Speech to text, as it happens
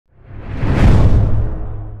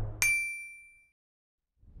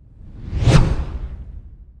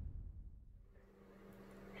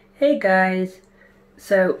Hey guys,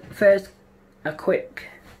 so first a quick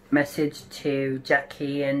message to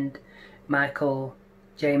Jackie and Michael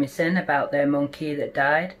Jameson about their monkey that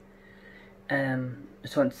died.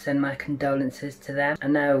 Just want to send my condolences to them. I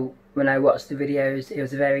know when I watched the videos it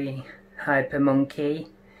was a very hyper monkey,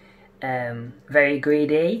 very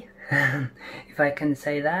greedy, if I can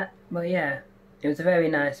say that. But yeah, it was a very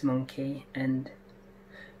nice monkey and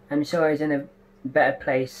I'm sure he's in a better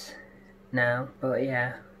place now, but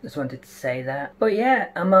yeah. Just wanted to say that. But yeah,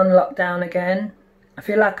 I'm on lockdown again. I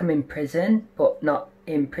feel like I'm in prison, but not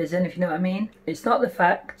in prison, if you know what I mean. It's not the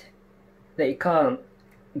fact that you can't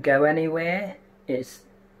go anywhere. It's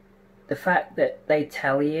the fact that they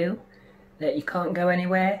tell you that you can't go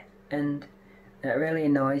anywhere, and that really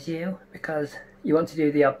annoys you because you want to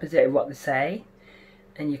do the opposite of what they say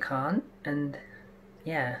and you can't, and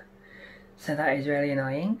yeah, so that is really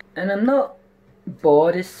annoying. And I'm not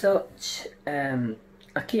bored as such.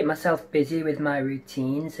 I keep myself busy with my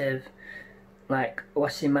routines of like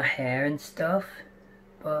washing my hair and stuff,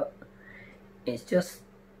 but it's just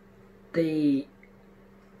the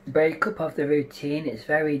breakup of the routine. It's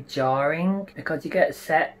very jarring because you get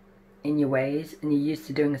set in your ways and you're used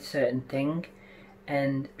to doing a certain thing,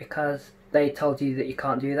 and because they told you that you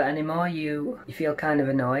can't do that anymore, you feel kind of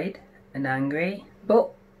annoyed and angry.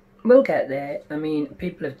 But we'll get there. I mean,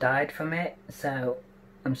 people have died from it, so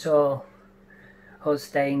I'm sure us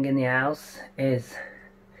staying in the house is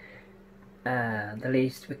the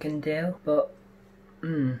least we can do. But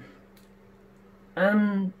I'm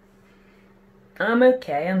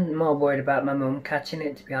okay. I'm more worried about my mum catching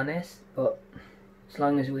it, to be honest, but as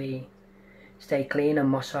long as we stay clean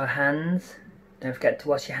and wash our hands, don't forget to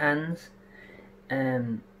wash your hands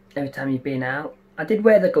every time you've been out. I did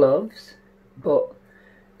wear the gloves, but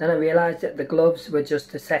then I realised that the gloves were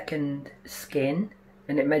just a second skin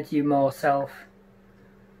and it made you more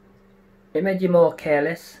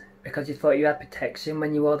careless because you thought you had protection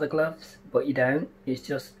when you wore the gloves, but you don't. It's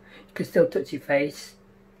just, you can still touch your face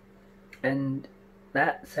and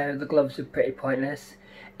that, so the gloves are pretty pointless.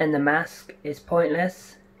 And the mask is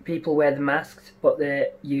pointless. People wear the masks, but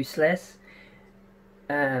they're useless.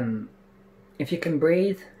 If you can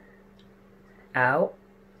breathe out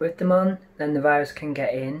with them on, then the virus can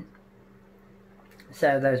get in.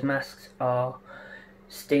 So those masks are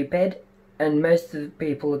stupid. And most of the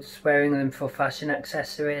people are just wearing them for fashion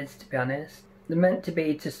accessories, to be honest. They're meant to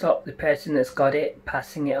be to stop the person that's got it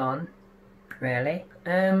passing it on, really.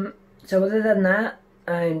 So other than that,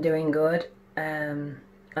 I'm doing good.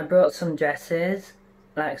 I brought some dresses,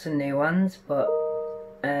 like some new ones, but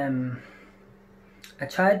I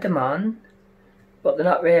tried them on, but they're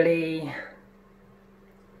not really,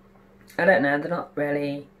 I don't know, they're not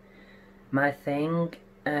really my thing.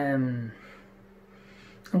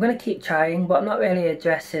 I'm going to keep trying, but I'm not really a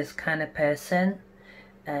dresses kind of person.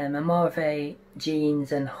 I'm more of a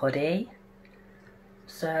jeans and hoodie.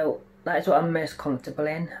 So that is what I'm most comfortable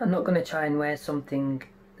in. I'm not going to try and wear something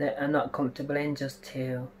that I'm not comfortable in just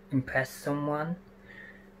to impress someone.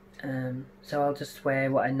 So I'll just wear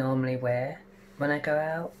what I normally wear when I go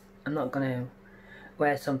out. I'm not going to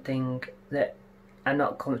wear something that I'm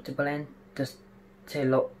not comfortable in just to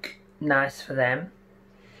look nice for them.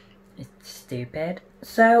 It's stupid.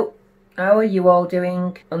 So, how are you all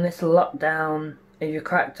doing on this lockdown? Have you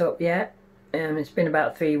cracked up yet? It's been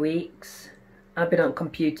about 3 weeks. I've been on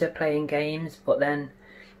computer playing games, but then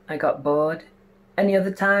I got bored. Any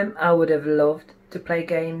other time I would have loved to play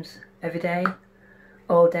games every day,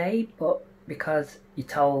 all day, but because you're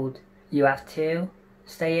told you have to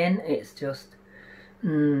stay in, it's just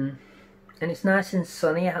and it's nice and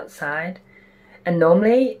sunny outside. And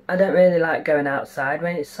normally I don't really like going outside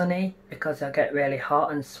when it's sunny because I get really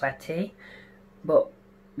hot and sweaty, but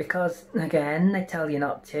because again they tell you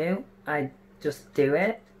not to, I just do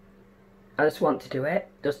it. I just want to do it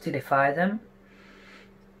just to defy them.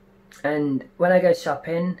 And when I go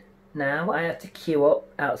shopping now, I have to queue up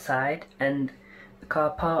outside, and the car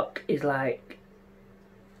park is like,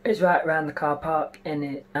 it's right around the car park, and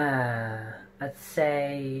it I'd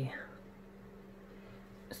say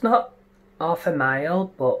it's not half a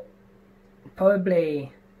mile, but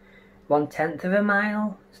probably 1/10 of a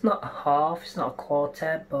mile. It's not a half, it's not a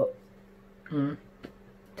quarter, but it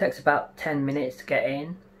takes about 10 minutes to get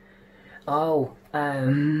in. Oh,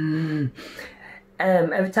 every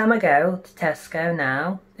time I go to Tesco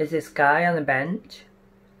now, there's this guy on the bench,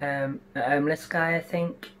 a homeless guy I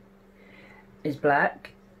think, is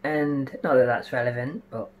black, and not that that's relevant,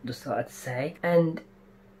 but just thought I'd say, and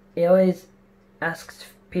he always asks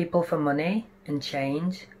people for money and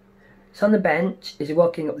change. It's on the bench as you're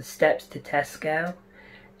walking up the steps to Tesco,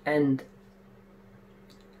 and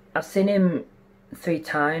I've seen him 3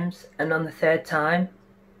 times, and on the 3rd time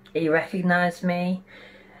he recognised me,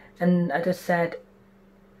 and I just said,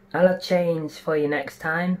 I'll have change for you next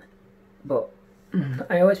time, but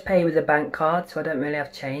I always pay with a bank card, so I don't really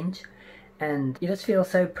have change. And you just feel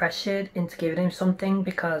so pressured into giving him something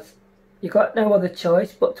because you got no other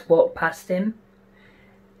choice but to walk past him.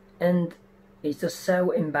 And it's just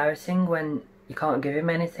so embarrassing when you can't give him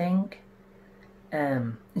anything.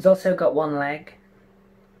 He's also got one leg,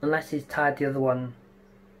 unless he's tied the other one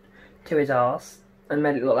to his arse and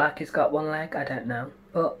made it look like he's got one leg, I don't know.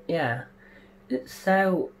 But yeah, it's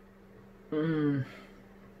so...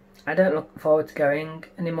 I don't look forward to going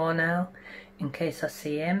anymore now, in case I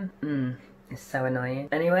see him. It's so annoying.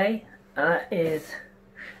 Anyway, that is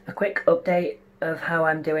a quick update of how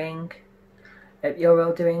I'm doing. Hope you're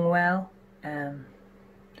all doing well. I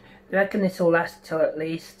reckon this will last till at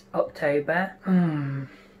least October.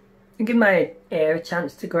 Give my ear a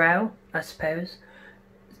chance to grow, I suppose.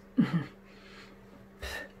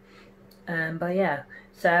 But yeah,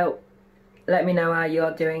 so let me know how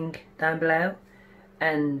you're doing down below.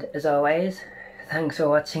 And as always, thanks for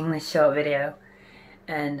watching this short video,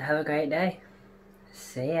 and have a great day.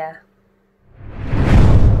 See ya.